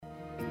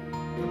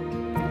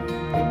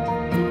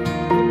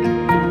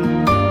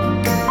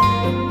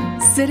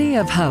City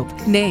of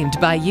Hope, named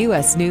by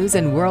U.S. News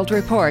and World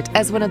Report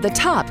as one of the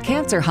top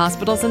cancer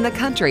hospitals in the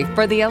country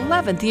for the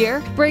 11th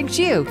year, brings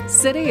you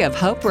City of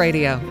Hope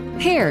Radio.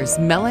 Here's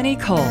Melanie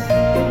Cole.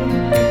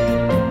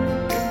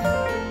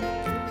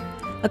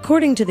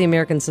 According to the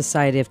American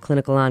Society of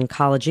Clinical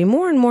Oncology,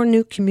 more and more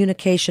new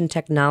communication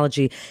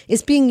technology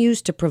is being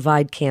used to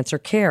provide cancer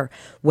care.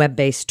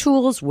 Web-based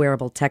tools,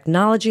 wearable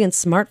technology, and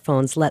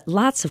smartphones let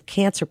lots of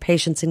cancer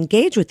patients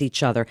engage with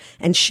each other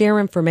and share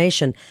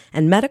information.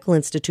 And medical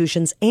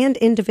institutions and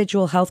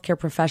individual healthcare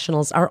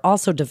professionals are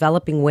also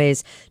developing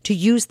ways to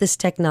use this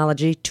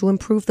technology to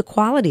improve the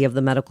quality of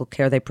the medical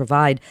care they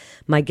provide.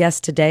 My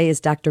guest today is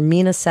Dr.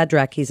 Meena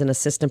Cedrak. He's an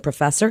assistant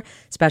professor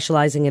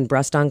specializing in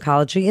breast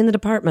oncology in the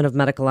Department of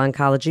Medical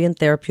Oncology and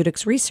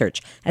Therapeutics Research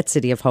at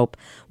City of Hope.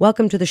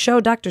 Welcome to the show,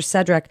 Dr.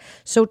 Cedrak.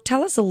 So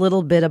tell us a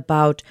little bit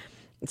about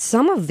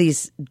some of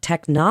these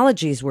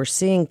technologies we're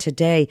seeing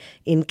today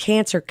in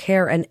cancer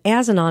care. And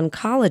as an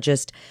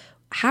oncologist,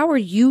 how are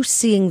you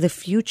seeing the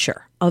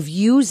future of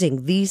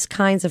using these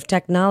kinds of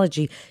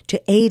technology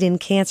to aid in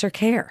cancer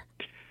care?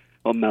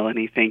 Well,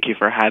 Melanie, thank you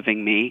for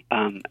having me.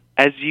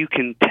 As you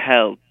can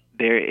tell,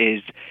 there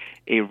is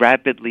a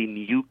rapidly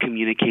new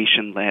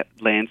communication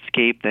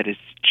landscape that is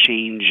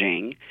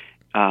changing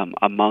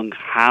among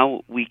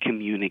how we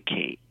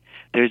communicate.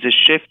 There's a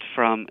shift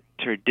from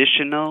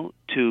traditional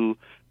to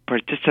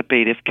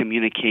participative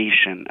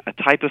communication, a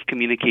type of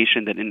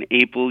communication that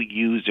enables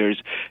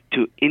users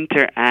to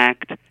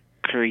interact,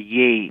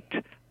 create,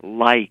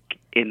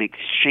 and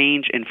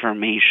exchange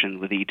information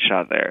with each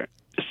other.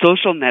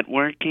 Social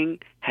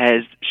networking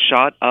has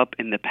shot up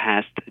in the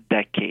past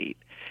decade.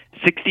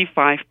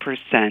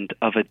 65%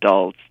 of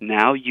adults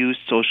now use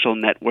social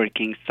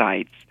networking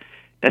sites.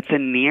 That's a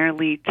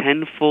nearly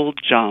tenfold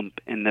jump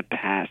in the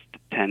past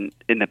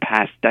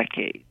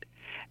decade.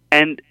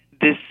 And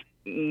this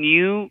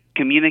new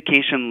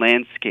communication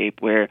landscape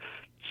where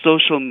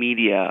social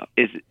media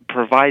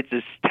provides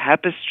this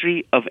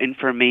tapestry of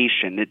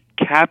information. It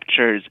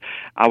captures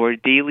our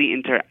daily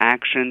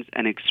interactions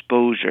and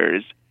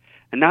exposures.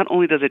 And not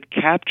only does it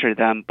capture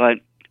them, but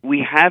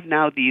we have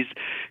now these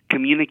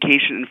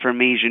communication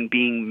information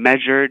being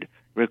measured,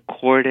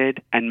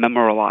 recorded, and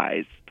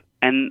memorialized.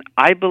 And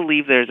I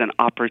believe there's an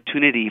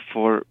opportunity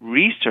for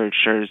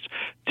researchers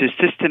to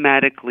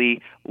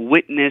systematically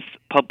witness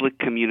public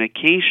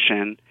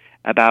communication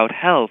about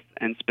health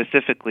and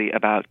specifically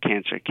about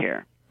cancer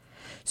care.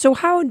 So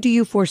how do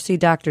you foresee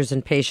doctors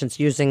and patients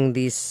using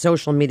these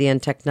social media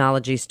and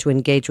technologies to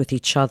engage with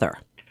each other?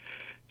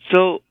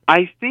 So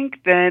I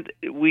think that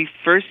we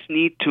first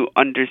need to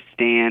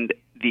understand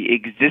the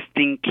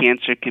existing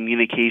cancer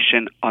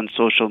communication on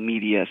social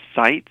media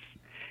sites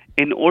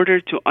in order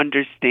to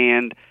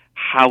understand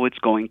how it's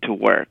going to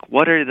work.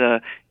 What are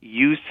the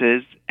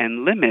uses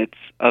and limits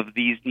of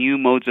these new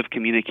modes of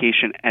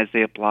communication as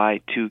they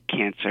apply to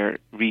cancer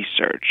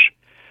research?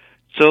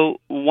 So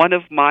one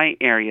of my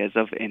areas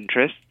of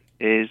interest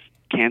is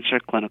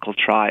cancer clinical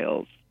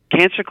trials.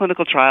 Cancer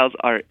clinical trials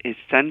are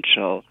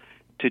essential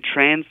to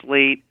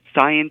translate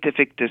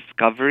scientific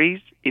discoveries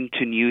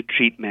into new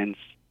treatments,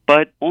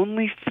 but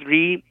only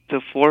 3 to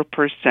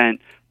 4%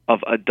 of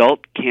adult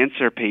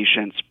cancer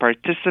patients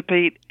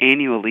participate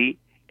annually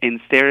in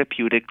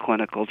therapeutic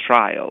clinical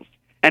trials.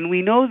 And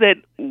we know that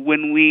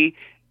when we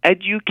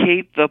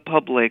educate the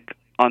public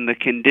on the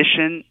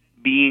condition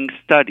being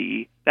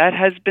studied, that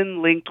has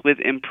been linked with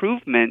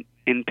improvement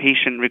in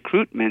patient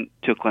recruitment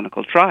to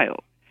clinical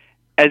trials.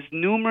 As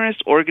numerous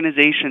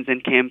organizations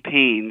and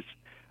campaigns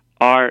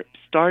are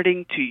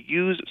starting to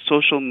use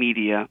social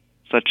media,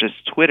 such as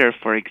Twitter,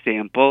 for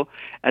example,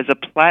 as a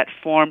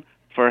platform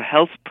for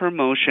health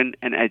promotion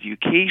and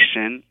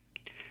education,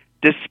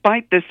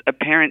 despite this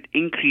apparent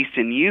increase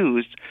in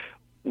use,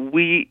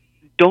 we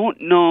don't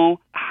know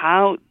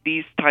how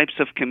these types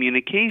of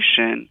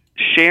communication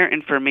share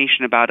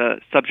information about a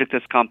subject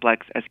as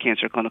complex as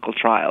cancer clinical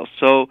trials.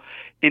 So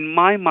in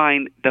my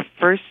mind, the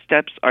first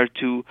steps are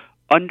to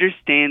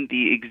understand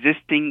the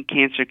existing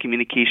cancer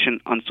communication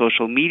on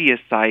social media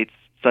sites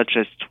such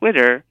as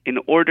Twitter in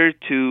order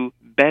to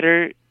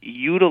better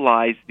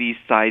utilize these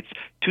sites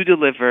to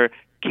deliver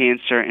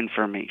cancer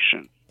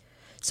information.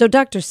 So,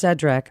 Dr.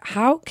 Cedrak,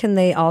 how can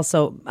they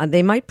also,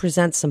 they might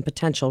present some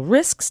potential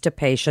risks to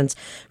patients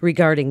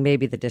regarding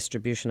maybe the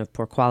distribution of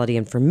poor quality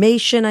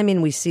information. I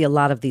mean, we see a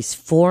lot of these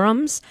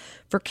forums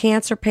for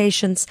cancer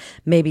patients.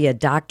 Maybe a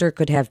doctor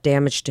could have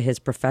damage to his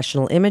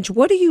professional image.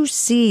 What do you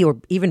see,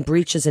 or even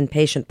breaches in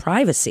patient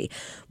privacy?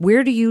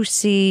 Where do you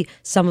see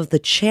some of the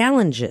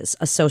challenges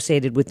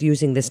associated with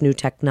using this new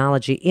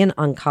technology in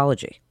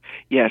oncology?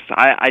 Yes,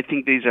 I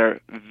think these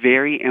are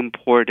very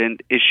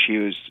important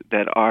issues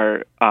that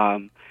are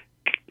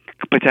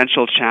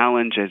potential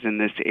challenges in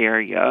this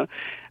area.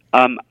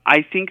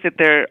 I think that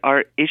there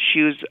are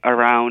issues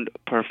around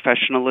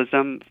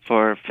professionalism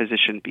for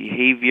physician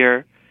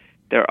behavior.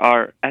 There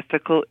are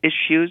ethical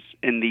issues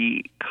in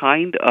the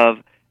kind of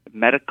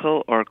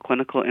medical or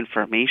clinical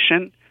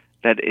information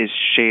that is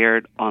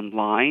shared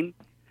online.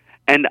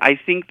 And I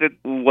think that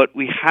what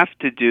we have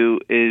to do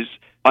is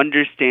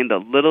understand a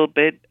little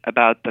bit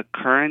about the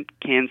current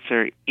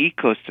cancer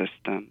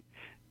ecosystem,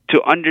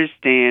 to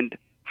understand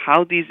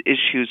how these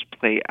issues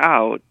play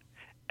out,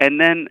 and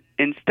then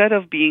instead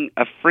of being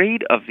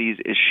afraid of these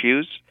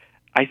issues,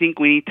 I think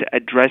we need to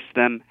address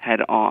them head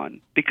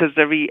on. Because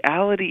the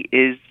reality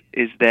is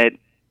that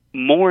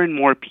more and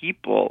more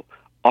people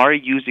are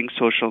using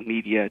social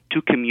media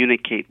to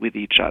communicate with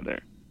each other.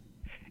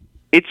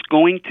 It's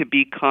going to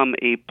become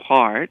a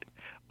part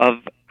of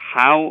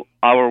how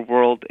our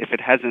world, if it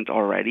hasn't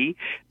already,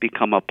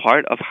 become a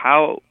part of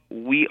how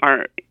we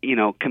are,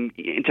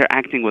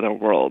 interacting with our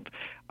world.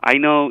 I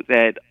know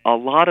that a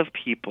lot of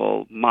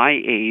people my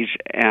age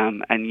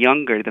and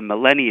younger, the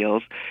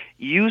millennials,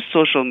 use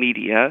social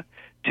media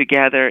to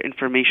gather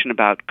information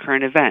about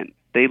current events.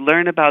 They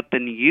learn about the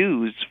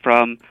news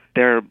from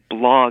their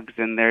blogs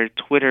and their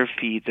Twitter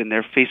feeds and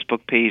their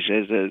Facebook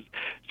pages.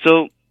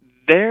 So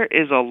there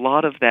is a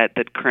lot of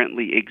that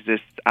currently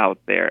exists out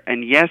there.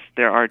 And yes,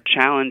 there are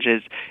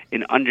challenges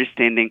in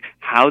understanding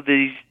how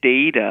these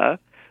data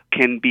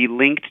can be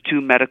linked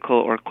to medical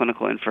or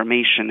clinical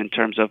information in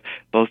terms of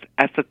both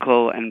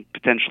ethical and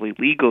potentially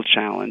legal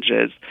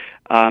challenges.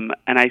 And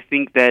I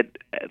think that,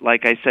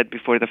 like I said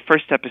before, the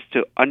first step is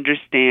to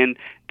understand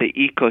the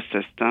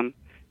ecosystem,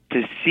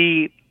 to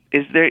see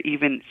is there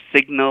even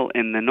signal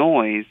in the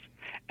noise,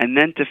 and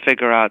then to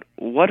figure out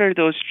what are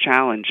those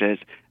challenges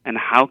and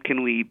how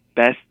can we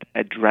best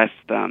address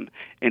them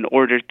in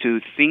order to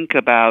think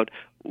about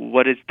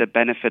what is the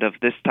benefit of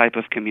this type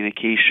of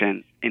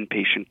communication in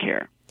patient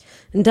care.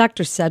 And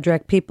Dr.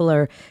 Cedric, people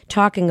are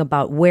talking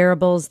about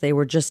wearables. They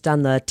were just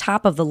on the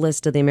top of the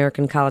list of the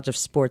American College of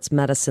Sports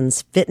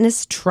Medicine's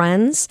fitness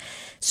trends.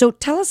 So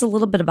tell us a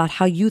little bit about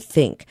how you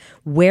think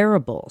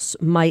wearables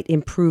might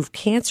improve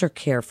cancer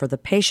care for the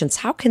patients.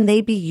 How can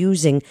they be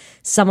using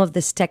some of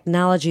this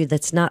technology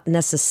that's not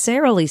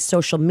necessarily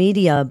social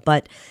media,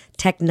 but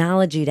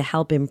technology to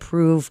help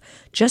improve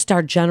just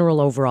our general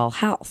overall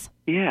health?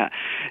 Yeah,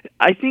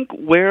 I think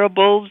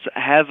wearables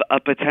have a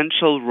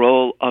potential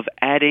role of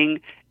adding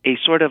a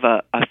sort of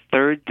a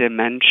third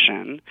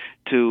dimension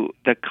to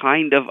the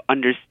kind of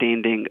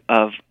understanding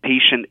of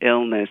patient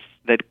illness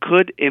that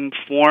could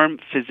inform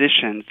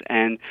physicians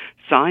and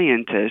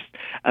scientists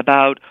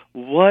about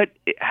what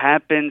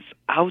happens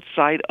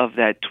outside of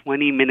that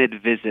 20-minute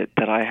visit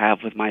that I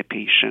have with my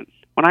patient.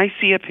 When I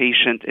see a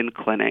patient in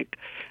clinic,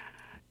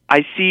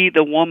 I see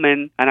the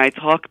woman and I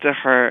talk to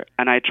her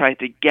and I try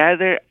to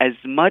gather as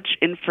much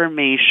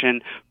information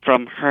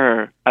from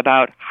her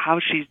about how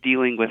she's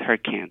dealing with her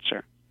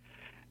cancer.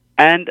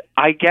 And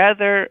I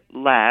gather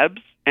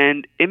labs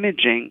and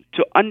imaging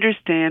to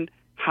understand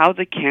how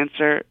the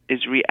cancer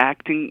is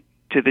reacting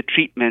to the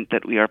treatment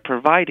that we are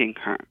providing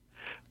her.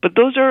 But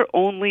those are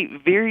only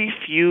very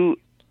few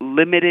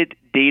limited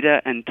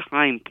data and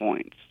time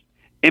points.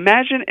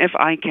 Imagine if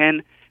I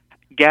can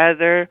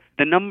gather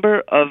the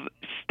number of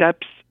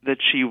steps that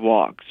she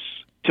walks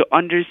to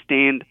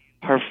understand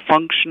her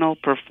functional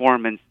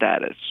performance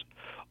status,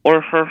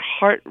 or her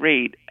heart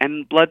rate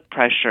and blood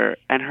pressure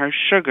and her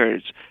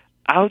sugars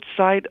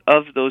outside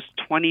of those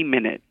 20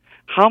 minutes.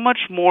 How much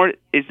more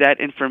is that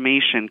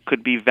information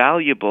could be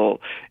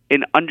valuable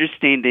in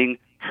understanding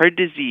her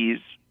disease,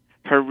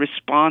 her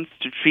response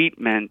to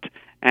treatment,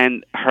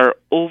 and her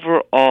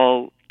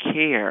overall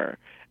care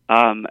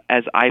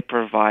as I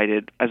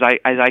provided,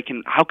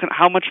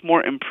 how much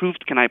more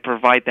improved can I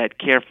provide that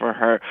care for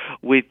her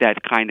with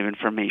that kind of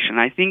information?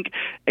 I think,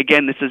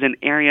 again, this is an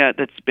area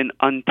that's been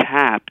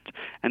untapped,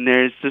 and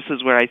this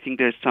is where I think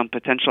there's some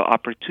potential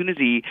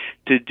opportunity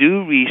to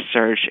do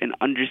research in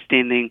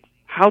understanding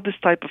how this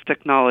type of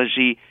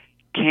technology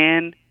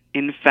can,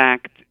 in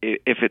fact,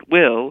 if it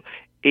will,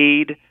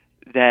 aid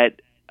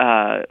that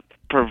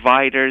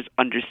providers'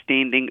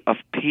 understanding of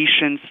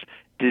patients'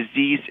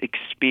 disease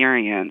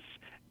experience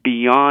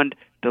beyond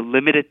the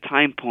limited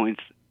time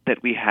points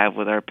that we have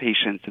with our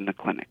patients in the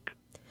clinic.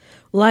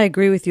 Well, I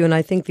agree with you, and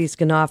I think these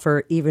can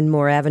offer even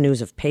more avenues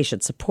of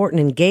patient support and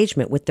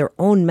engagement with their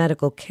own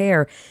medical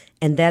care,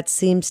 and that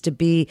seems to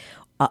be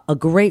a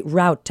great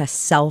route to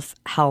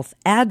self-health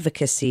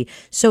advocacy.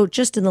 So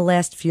just in the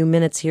last few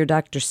minutes here,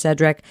 Dr.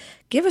 Cedric,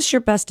 give us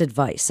your best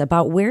advice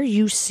about where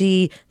you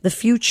see the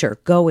future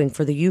going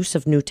for the use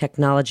of new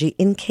technology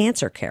in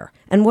cancer care,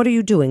 and what are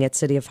you doing at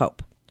City of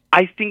Hope?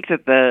 I think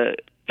that the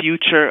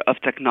future of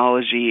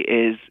technology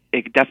is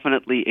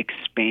definitely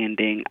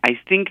expanding. I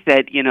think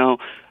that,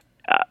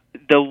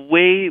 the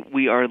way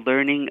we are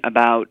learning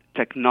about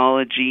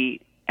technology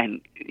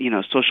and,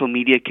 social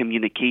media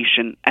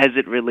communication as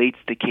it relates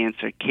to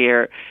cancer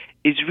care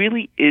is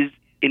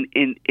in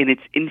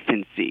its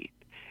infancy.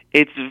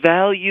 Its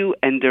value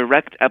and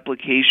direct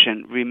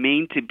application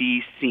remain to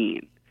be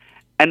seen.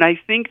 And I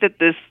think that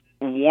this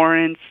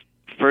warrants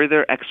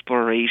further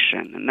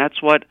exploration, and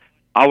that's what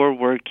our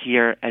work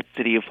here at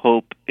City of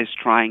Hope is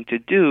trying to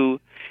do,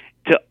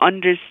 to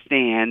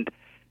understand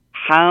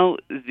how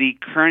the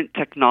current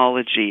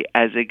technology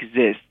as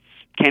exists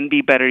can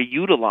be better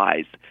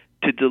utilized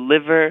to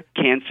deliver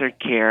cancer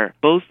care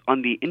both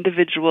on the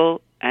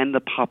individual and the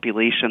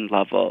population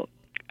level.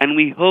 And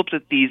we hope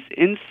that these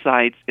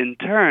insights, in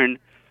turn,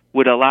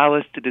 would allow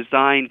us to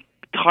design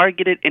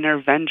targeted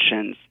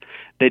interventions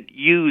that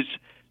use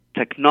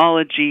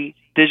technology,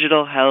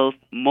 digital health,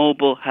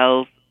 mobile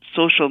health,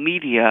 social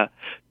media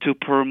to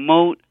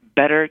promote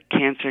better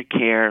cancer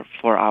care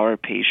for our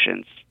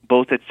patients,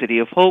 both at City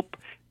of Hope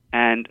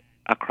and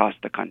across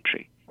the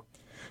country.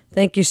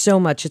 Thank you so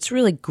much. It's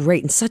really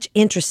great and such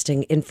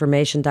interesting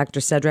information,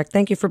 Dr. Cedric.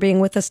 Thank you for being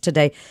with us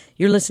today.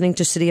 You're listening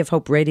to City of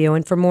Hope Radio,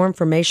 and for more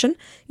information,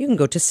 you can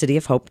go to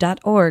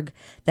cityofhope.org.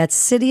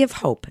 That's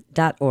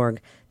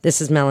cityofhope.org.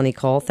 This is Melanie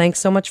Cole. Thanks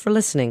so much for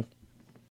listening.